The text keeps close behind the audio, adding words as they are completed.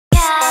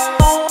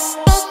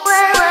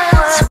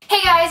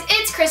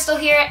Crystal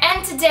here,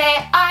 and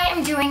today I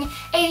am doing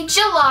a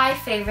July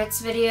favorites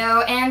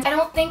video, and I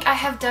don't think I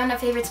have done a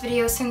favorites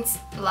video since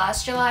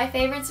last July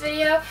favorites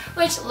video,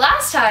 which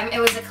last time it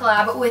was a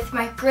collab with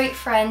my great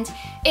friend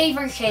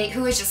Avery Kate,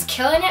 who is just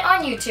killing it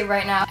on YouTube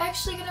right now.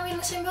 Actually gonna be in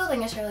the same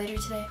building as her later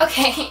today.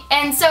 Okay,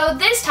 and so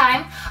this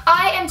time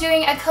I am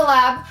doing a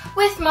collab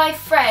with my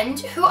friend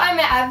who I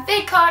met at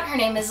VidCon. Her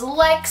name is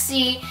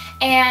Lexi,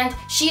 and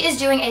she is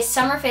doing a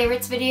summer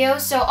favorites video,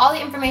 so all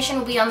the information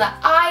will be on the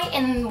eye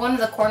in one of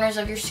the corners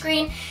of your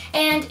screen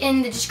and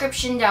in the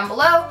description down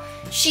below.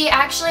 She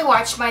actually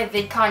watched my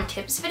VidCon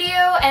tips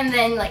video and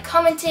then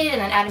commented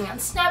and then added me on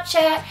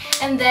Snapchat,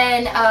 and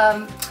then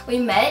we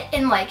met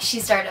and she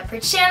started up her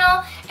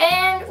channel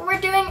and we're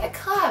doing a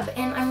collab,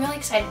 and I'm really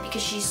excited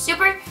because she's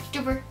super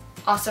duper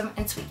awesome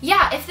and sweet.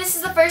 Yeah, if this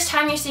is the first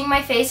time you're seeing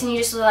my face and you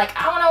just like,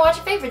 I want to watch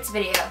a favorites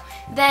video,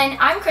 then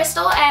I'm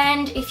Crystal,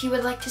 and if you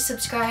would like to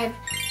subscribe,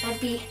 that'd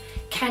be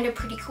kind of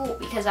pretty cool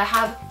because I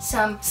have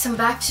some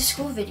back to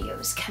school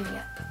videos coming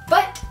up.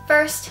 But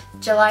first,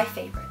 July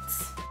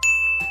favorites.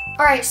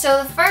 Alright,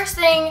 so the first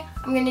thing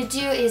I'm going to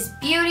do is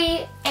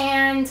beauty,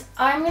 and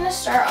I'm going to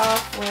start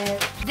off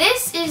with,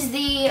 this is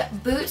the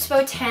Boots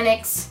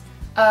Botanics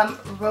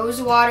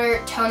Rose Water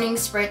Toning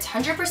Spritz,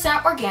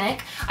 100%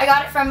 organic. I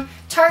got it from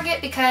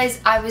Target because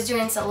I was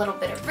doing a little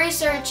bit of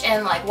research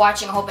and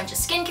watching a whole bunch of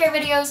skincare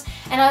videos,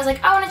 and I was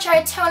like, I want to try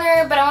a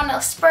toner, but I want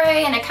a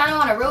spray and I kind of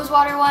want a rose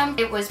water one.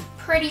 It was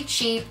pretty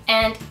cheap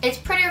and it's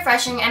pretty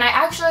refreshing, and I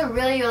actually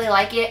really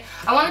like it.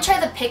 I want to try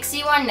the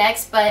Pixie one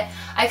next, but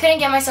I couldn't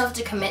get myself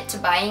to commit to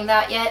buying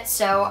that yet,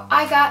 so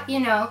I got,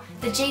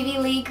 the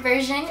JV League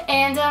version,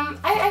 and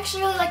I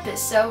actually really like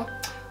this, so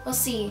we'll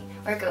see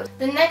where it goes.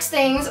 The next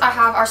things I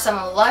have are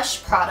some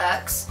Lush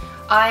products.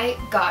 I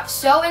got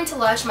so into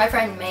Lush. My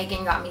friend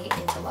Megan got me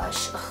into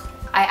Lush. Ugh.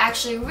 I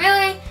actually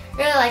really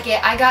like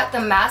it. I got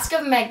the Mask of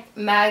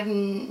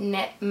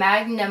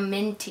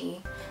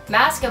Magnaminty.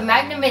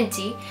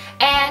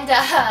 And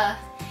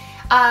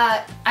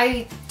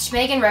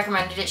Megan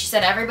recommended it. She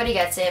said everybody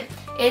gets it.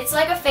 It's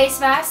like a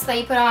face mask that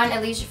you put on.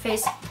 It leaves your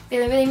face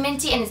really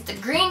minty, and it's the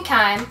green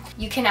kind.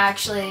 You can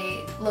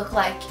actually look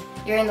like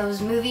you're in those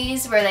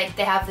movies where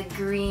they have the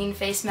green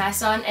face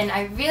masks on, and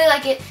I really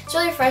like it. It's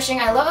really refreshing.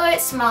 I love how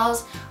it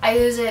smells. I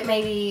use it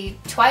maybe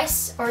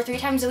twice or 3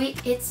 times a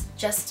week. It's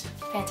just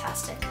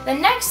fantastic. The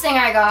next thing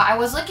I got, I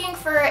was looking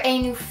for a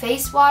new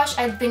face wash.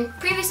 I'd been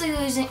previously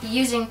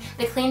using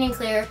the Clean and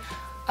Clear,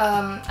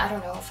 I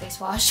don't know, face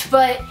wash,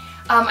 but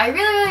I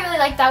really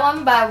like that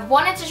one, but I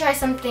wanted to try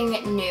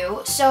something new,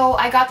 so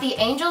I got the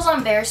Angels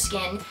on Bare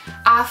Skin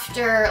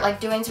after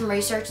doing some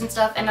research and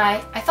stuff, and I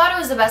thought it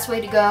was the best way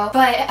to go,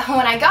 but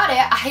when I got it,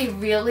 I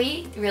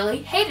really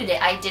hated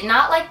it. I did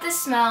not like the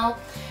smell.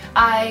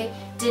 I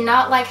did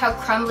not like how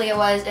crumbly it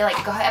was. It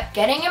kept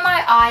getting in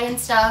my eye and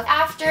stuff.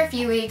 After a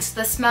few weeks,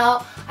 the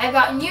smell, I've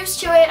gotten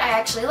used to it. I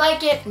actually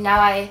like it. Now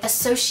I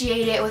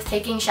associate it with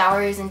taking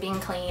showers and being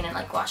clean and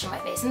washing my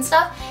face and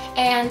stuff.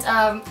 And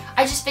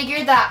I just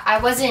figured that I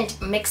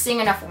wasn't mixing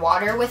enough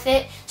water with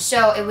it,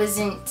 so it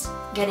wasn't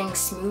getting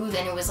smooth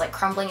and it was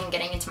crumbling and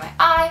getting into my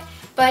eye.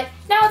 But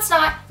now it's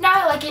not. Now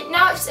I like it.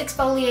 Now it just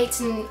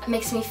exfoliates and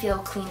makes me feel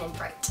clean and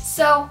bright.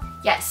 So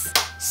yes.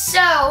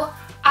 So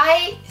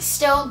I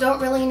still don't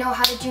really know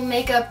how to do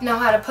makeup, know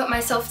how to put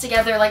myself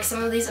together like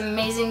some of these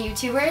amazing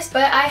YouTubers,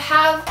 but I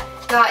have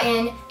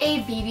gotten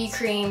a BB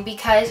cream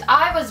because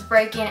I was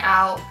breaking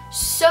out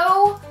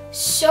so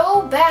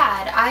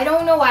bad. I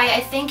don't know why. I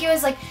think it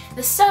was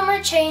the summer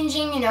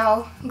changing,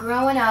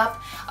 growing up,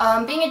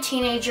 being a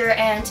teenager,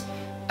 and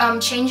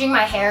changing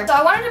my hair. So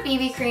I wanted a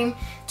BB cream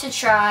to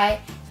try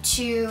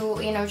to,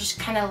 just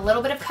kind of a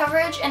little bit of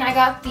coverage, and I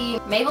got the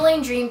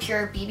Maybelline Dream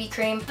Pure BB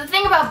cream. The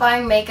thing about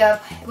buying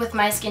makeup with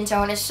my skin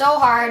tone is so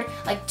hard,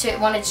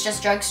 when it's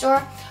just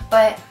drugstore,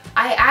 but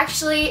I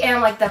actually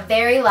am the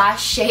very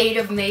last shade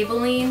of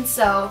Maybelline,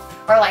 so,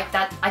 or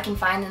that I can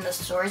find in the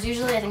stores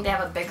usually. I think they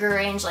have a bigger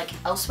range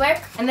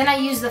elsewhere. And then I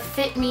use the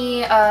Fit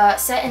Me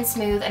Set and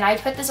Smooth, and I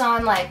put this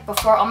on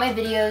before all my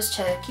videos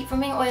to keep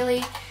from being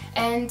oily,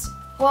 and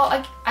well,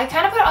 I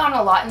kind of put it on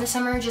a lot in the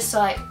summer just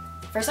to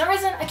for some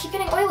reason, I keep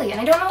getting oily, and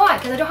I don't know why,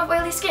 because I don't have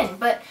oily skin,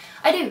 but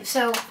I do,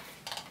 so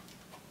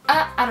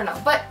I don't know.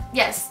 But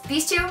yes,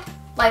 these two,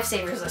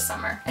 lifesavers this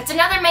summer. It's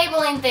another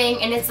Maybelline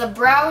thing, and it's the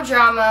Brow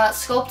Drama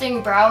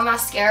Sculpting Brow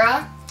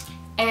Mascara,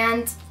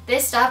 and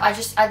this stuff,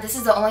 this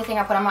is the only thing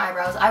I put on my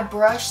eyebrows. I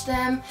brush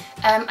them,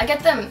 I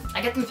get them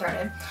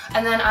threaded,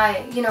 and then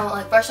I,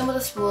 brush them with a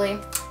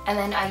spoolie, and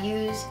then I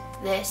use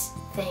this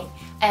thing,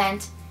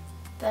 and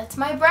that's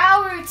my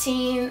brow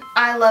routine.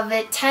 I love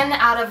it. 10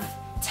 out of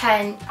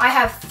 10. I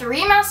have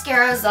 3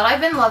 mascaras that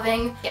I've been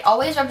loving. It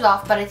always rubs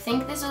off, but I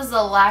think this was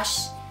the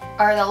Lash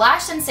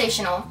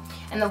Sensational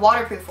and the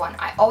waterproof one.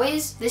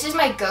 This is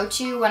my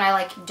go-to when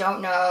I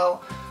don't know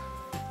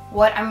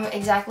what I'm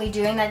exactly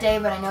doing that day,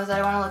 but I know that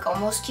I want to look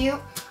almost cute.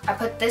 I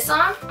put this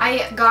on.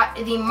 I got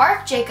the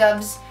Marc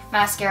Jacobs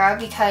mascara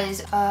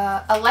because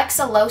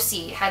Alexa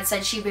Losi had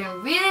said she'd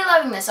been really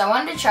loving this, so I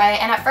wanted to try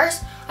it, and at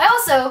first I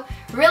also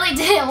really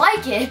didn't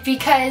like it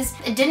because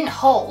it didn't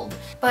hold.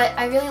 but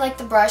I really liked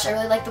the brush. I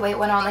really liked the way it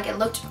went on. Like, it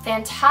looked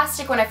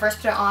fantastic when I first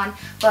put it on,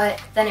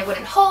 but then it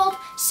wouldn't hold.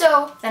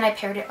 So then I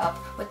paired it up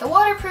with the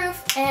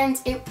waterproof,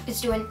 and it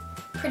is doing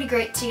pretty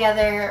great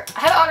together. I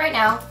have it on right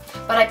now,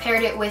 but I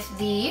paired it with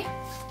the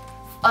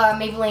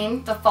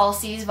Maybelline, the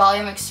Falsies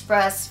Volume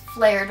Express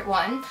Flared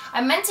one.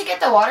 I meant to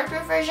get the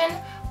waterproof version,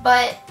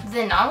 but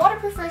the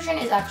non-waterproof version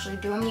is actually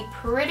doing me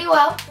pretty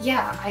well.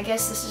 Yeah, I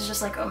guess this is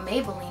just like a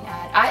Maybelline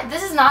ad.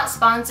 This is not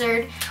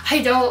sponsored.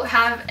 I don't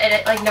have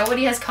it, like,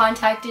 nobody has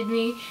contacted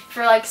me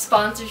for like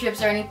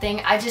sponsorships or anything.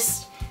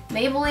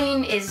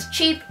 Maybelline is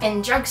cheap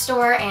in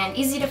drugstore and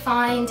easy to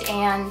find.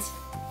 And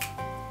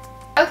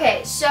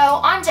okay, so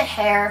on to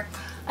hair.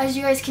 As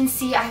you guys can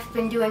see, I've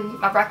been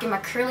rocking my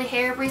curly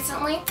hair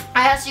recently.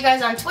 I asked you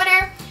guys on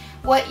Twitter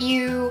what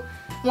you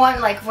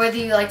want, like whether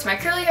you liked my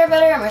curly hair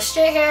better or my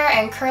straight hair,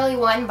 and curly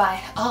won by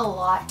a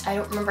lot. I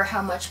don't remember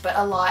how much, but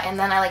a lot. And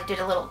then I like did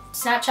a little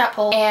Snapchat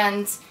poll,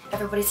 and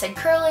everybody said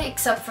curly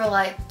except for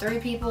like 3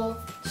 people.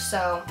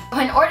 So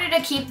in order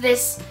to keep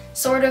this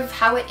sort of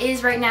how it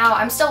is right now,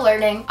 I'm still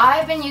learning.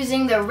 I've been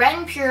using the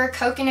Ren Pure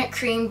Coconut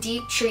Cream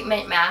Deep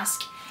Treatment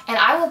Mask, and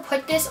I will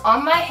put this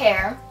on my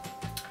hair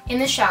in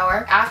the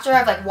shower after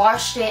I've like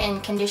washed it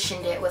and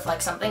conditioned it with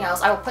like something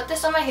else. I will put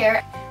this on my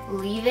hair,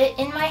 leave it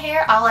in my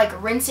hair. I'll like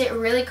rinse it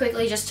really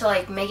quickly just to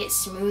like make it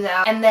smooth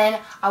out, and then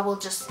I will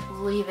just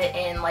leave it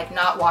in, like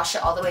not wash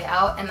it all the way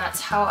out, and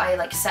that's how I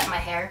like set my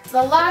hair.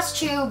 The last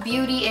 2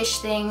 beauty-ish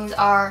things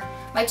are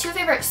my 2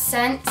 favorite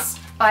scents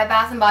by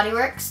Bath & Body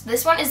Works.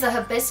 This one is the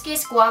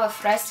Hibiscus Guava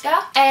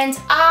Fresca, and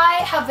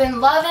I have been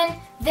loving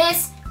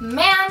this,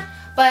 man.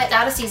 But it's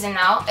out of season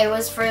now. It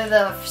was for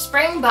the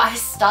spring, but I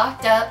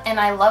stocked up, and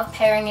I love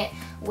pairing it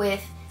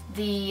with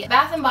the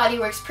Bath & Body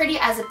Works Pretty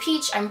as a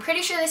Peach. I'm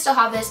pretty sure they still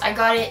have this. I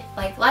got it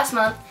like last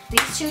month.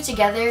 These 2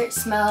 together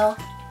smell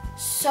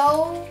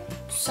so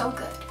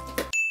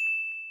good.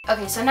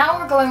 Okay, so now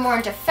we're going more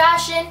into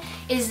fashion.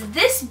 Is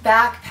this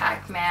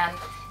backpack, man.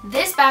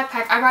 This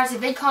backpack, I brought it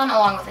to VidCon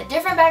along with a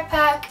different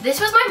backpack. This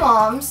was my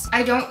mom's.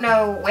 I don't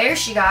know where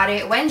she got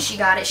it, when she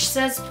got it. She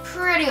says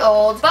pretty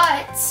old,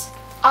 but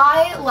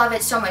I love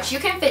it so much. You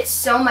can fit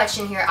so much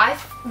in here. I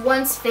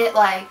once fit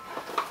like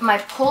my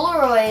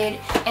Polaroid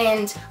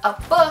and a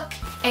book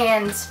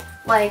and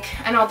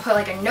I'll put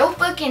like a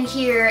notebook in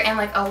here and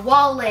like a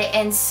wallet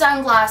and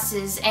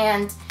sunglasses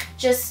and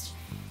just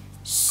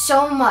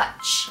so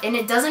much. And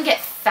it doesn't get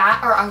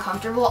fat or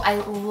uncomfortable. I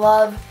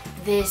love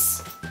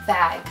this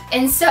bag.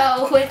 And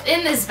so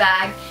within this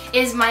bag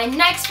is my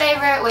next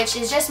favorite, which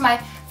is just my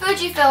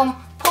Fujifilm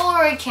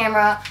Polaroid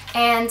camera,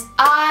 and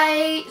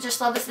I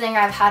just love this thing.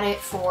 I've had it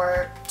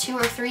for 2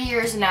 or 3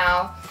 years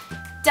now.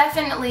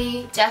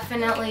 Definitely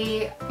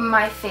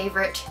my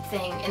favorite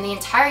thing in the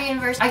entire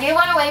universe. I gave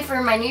one away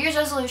for my New Year's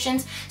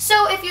resolutions,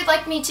 so if you'd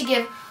like me to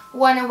give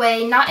one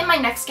away, not in my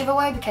next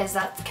giveaway because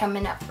that's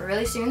coming up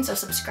really soon, so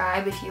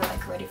subscribe if you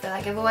like ready for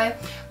that giveaway,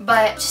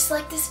 but just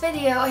like this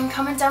video and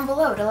comment down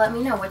below to let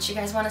me know what you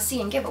guys want to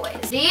see in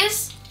giveaways.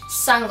 These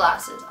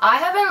sunglasses, I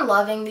have been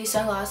loving these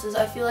sunglasses.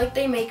 I feel like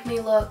they make me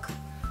look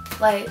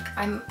like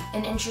I'm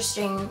an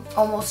interesting,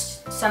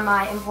 almost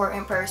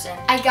semi-important person.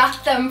 I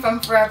got them from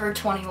Forever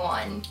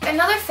 21.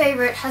 Another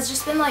favorite has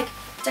just been like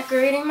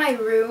decorating my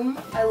room.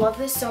 I love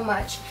this so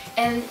much.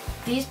 And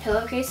these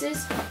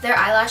pillowcases, they're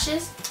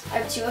eyelashes. I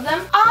have 2 of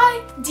them.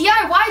 I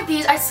DIY'd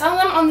these. I saw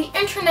them on the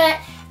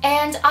internet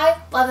and I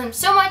love them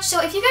so much.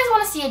 So if you guys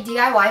want to see a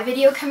DIY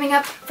video coming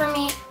up from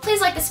me, please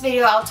like this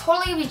video. I'll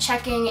totally be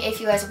checking if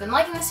you guys have been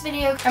liking this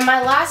video. And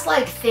my last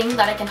like thing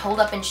that I can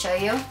hold up and show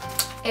you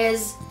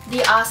is the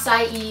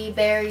acai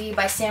berry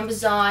by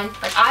Sambazon.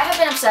 Like, I have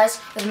been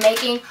obsessed with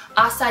making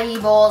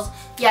acai bowls.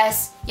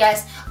 Yes.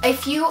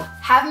 If you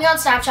have me on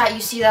Snapchat,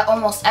 you see that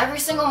almost every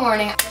single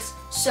morning. It's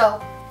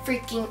so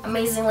freaking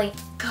amazingly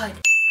good.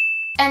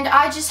 And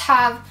I just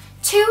have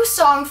 2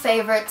 song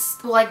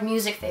favorites, like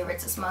music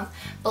favorites this month.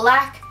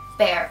 Black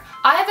Bear.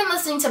 I have been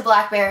listening to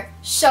Black Bear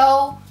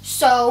so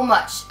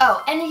much.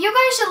 Oh, and you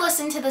guys should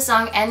listen to the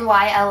song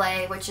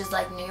NYLA, which is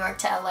like New York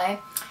to LA.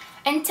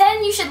 And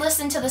 10, you should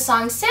listen to the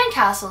song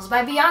Sandcastles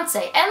by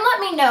Beyonce, and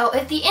let me know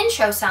if the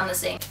intros sound the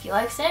same. If you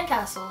like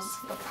Sandcastles,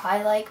 you'll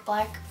probably like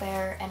Black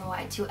Bear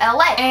NY to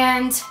LA.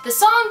 And the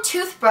song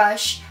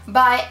Toothbrush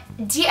by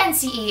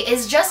DNCE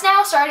is just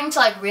now starting to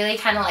like really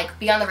kind of like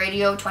be on the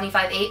radio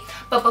 25/8,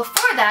 but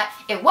before that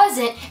it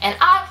wasn't, and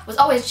I was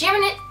always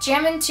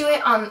jamming to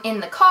it in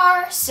the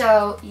car,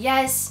 so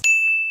yes.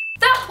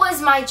 That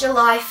was my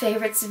July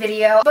favorites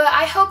video, but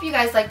I hope you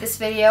guys liked this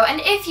video,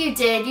 and if you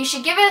did, you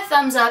should give it a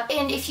thumbs up,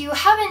 and if you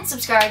haven't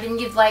subscribed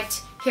and you've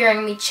liked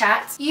hearing me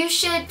chat, you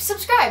should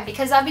subscribe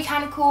because that'd be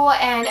kind of cool,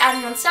 and add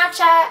me on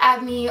Snapchat,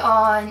 add me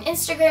on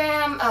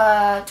Instagram,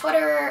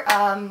 Twitter,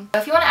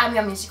 if you want to add me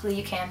on Musical.ly,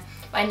 you can.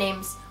 My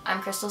name's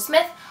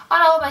imcrystalsmith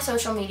on all of my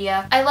social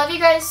media. I love you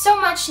guys so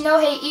much, no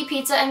hate, eat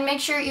pizza, and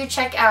make sure you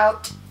check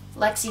out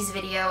Lexi's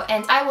video,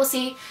 and I will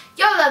see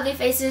your lovely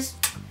faces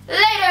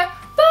later.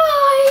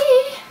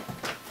 Bye!